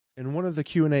In one of the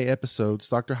Q&A episodes,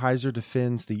 Dr. Heiser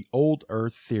defends the old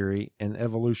Earth theory and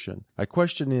evolution. My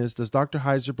question is, does Dr.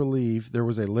 Heiser believe there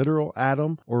was a literal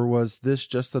Adam, or was this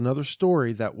just another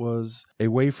story that was a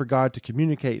way for God to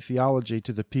communicate theology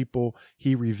to the people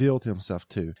he revealed himself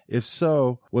to? If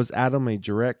so, was Adam a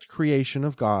direct creation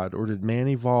of God, or did man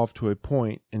evolve to a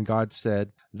point and God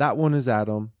said, "That one is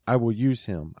Adam, I will use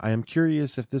him"? I am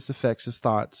curious if this affects his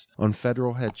thoughts on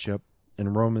federal headship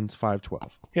in Romans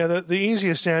 5:12. Yeah, the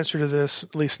easiest answer to this,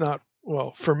 at least not,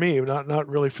 well, for me, not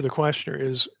really for the questioner,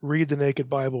 is read the Naked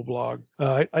Bible blog.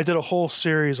 I did a whole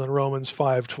series on Romans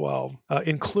 5:12,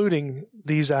 including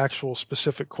these actual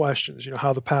specific questions,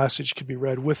 how the passage could be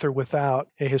read with or without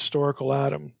a historical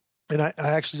Adam. And I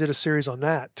actually did a series on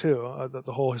that too,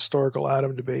 the whole historical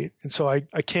Adam debate. And so I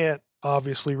can't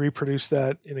obviously reproduce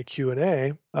that in a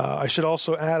Q&A. I should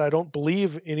also add, I don't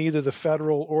believe in either the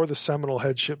federal or the seminal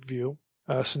headship view.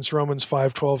 Since Romans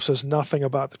 5:12 says nothing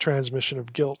about the transmission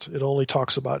of guilt. It only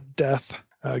talks about death.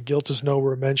 Guilt is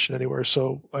nowhere mentioned anywhere.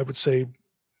 So I would say,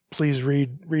 please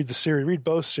read the series, read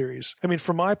both series. I mean,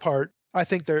 for my part, I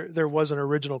think there was an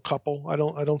original couple. I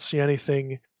don't see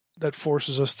anything that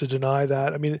forces us to deny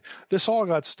that. I mean, this all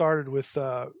got started with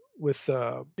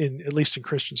in at least in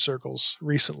Christian circles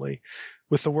recently,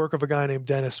 with the work of a guy named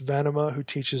Dennis Venema, who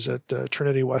teaches at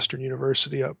Trinity Western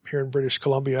University up here in British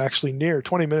Columbia, actually near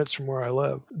 20 minutes from where I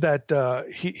live. That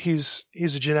he's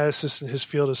a geneticist in his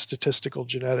field of statistical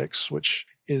genetics, which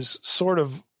is sort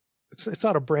of, it's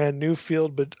not a brand new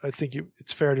field, but I think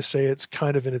it's fair to say it's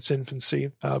kind of in its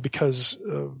infancy because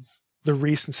of the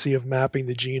recency of mapping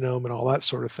the genome and all that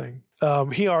sort of thing.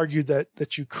 He argued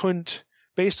that you couldn't,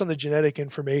 based on the genetic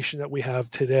information that we have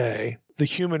today, the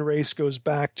human race goes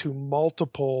back to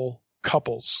multiple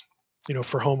couples,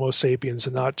 for Homo sapiens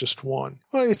and not just one.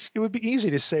 Well, it would be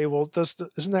easy to say, well,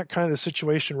 isn't that kind of the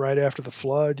situation right after the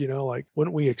flood? Like,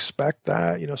 wouldn't we expect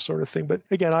that, sort of thing? But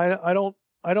again, I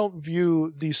don't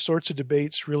view these sorts of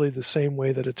debates really the same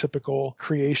way that a typical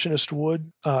creationist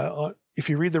would. If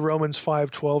you read the Romans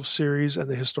 5:12 series and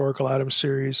the Historical Adam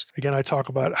series, again, I talk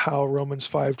about how Romans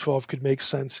 5:12 could make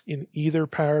sense in either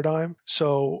paradigm.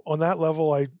 So on that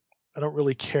level, I don't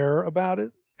really care about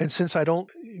it. And since I don't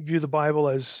view the Bible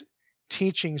as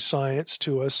teaching science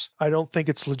to us, I don't think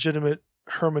it's legitimate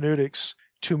hermeneutics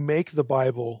to make the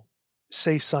Bible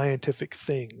say scientific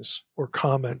things or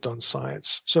comment on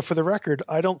science. So for the record,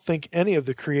 I don't think any of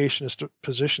the creationist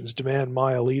positions demand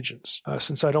my allegiance.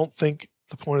 Since I don't think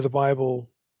the point of the Bible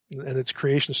and its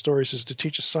creation stories is to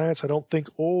teach us science, I don't think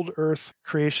old earth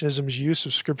creationism's use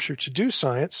of scripture to do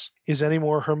science is any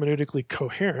more hermeneutically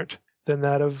coherent than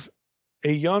that of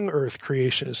a young earth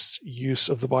creationist's use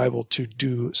of the Bible to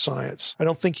do science. I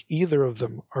don't think either of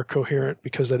them are coherent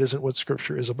because that isn't what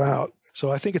scripture is about.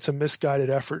 So I think it's a misguided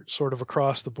effort sort of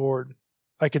across the board.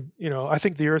 I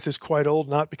think the earth is quite old,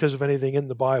 not because of anything in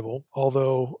the Bible.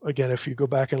 Although, again, if you go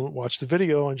back and watch the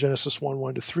video on Genesis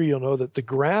 1:1-3, you'll know that the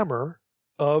grammar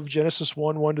of Genesis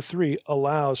 1:1-3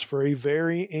 allows for a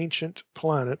very ancient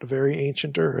planet, a very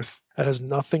ancient earth. That has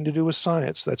nothing to do with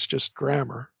science. That's just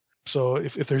grammar. So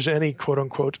if there's any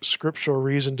quote-unquote scriptural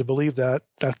reason to believe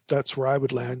that's where I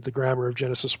would land, the grammar of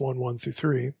Genesis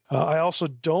 1:1-3. I also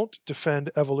don't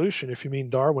defend evolution, if you mean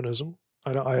Darwinism.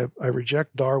 I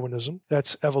reject Darwinism.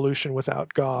 That's evolution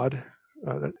without God.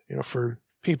 For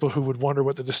people who would wonder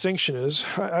what the distinction is,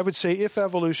 I would say if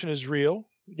evolution is real,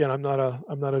 again, I'm not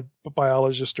a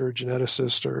biologist or a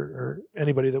geneticist or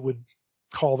anybody that would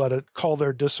call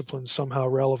their discipline somehow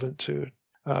relevant to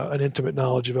an intimate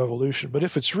knowledge of evolution. But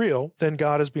if it's real, then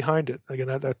God is behind it. Again,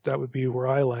 that would be where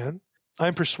I land.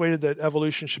 I'm persuaded that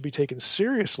evolution should be taken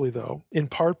seriously, though, in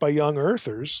part by young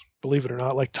earthers, believe it or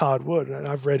not, like Todd Wood. And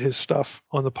I've read his stuff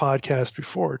on the podcast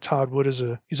before. Todd Wood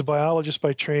he's a biologist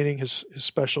by training. His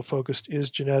special focus is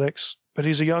genetics, but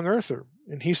he's a young earther.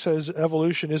 And he says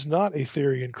evolution is not a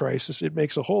theory in crisis. It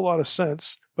makes a whole lot of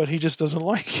sense, but he just doesn't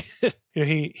like it.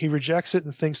 He rejects it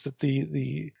and thinks that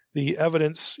the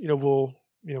evidence,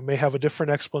 may have a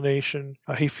different explanation.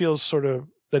 He feels sort of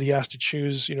that he has to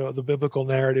choose, the biblical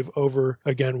narrative over,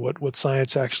 again, what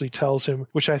science actually tells him,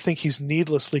 which I think he's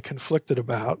needlessly conflicted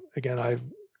about. Again,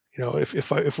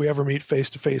 if we ever meet face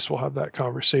to face, we'll have that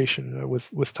conversation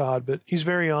with Todd. But he's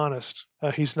very honest.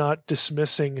 He's not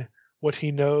dismissing what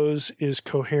he knows is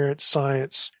coherent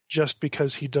science just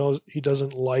because he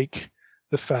doesn't like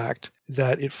the fact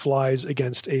that it flies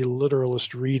against a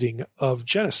literalist reading of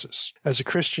Genesis. As a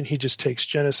Christian, he just takes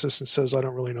Genesis and says, I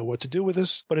don't really know what to do with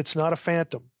this, but it's not a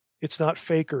phantom. It's not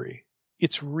fakery.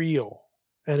 It's real.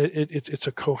 And it's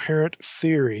a coherent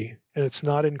theory, and it's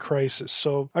not in crisis.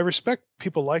 So I respect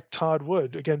people like Todd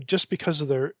Wood, again, just because of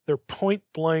their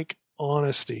point-blank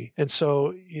honesty. And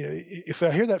so, if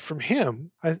I hear that from him,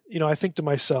 I think to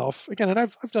myself, again, and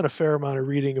I've done a fair amount of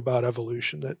reading about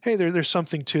evolution, that, hey, there's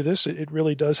something to this. It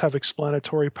really does have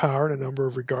explanatory power in a number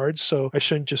of regards. So I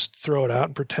shouldn't just throw it out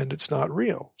and pretend it's not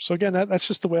real. So again, that's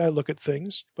just the way I look at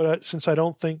things. But since I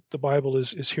don't think the Bible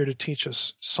is here to teach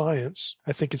us science,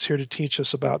 I think it's here to teach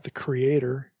us about the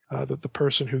Creator, the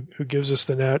person who gave us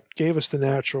the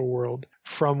natural world,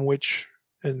 from which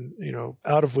and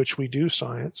out of which we do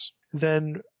science,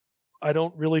 then I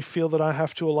don't really feel that I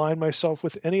have to align myself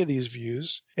with any of these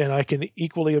views, and I can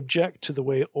equally object to the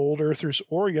way old earthers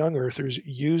or young earthers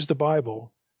use the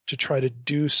Bible to try to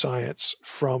do science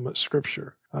from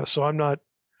Scripture. So I'm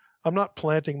not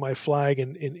planting my flag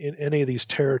in any of these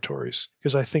territories,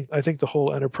 because I think the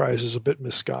whole enterprise is a bit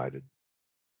misguided.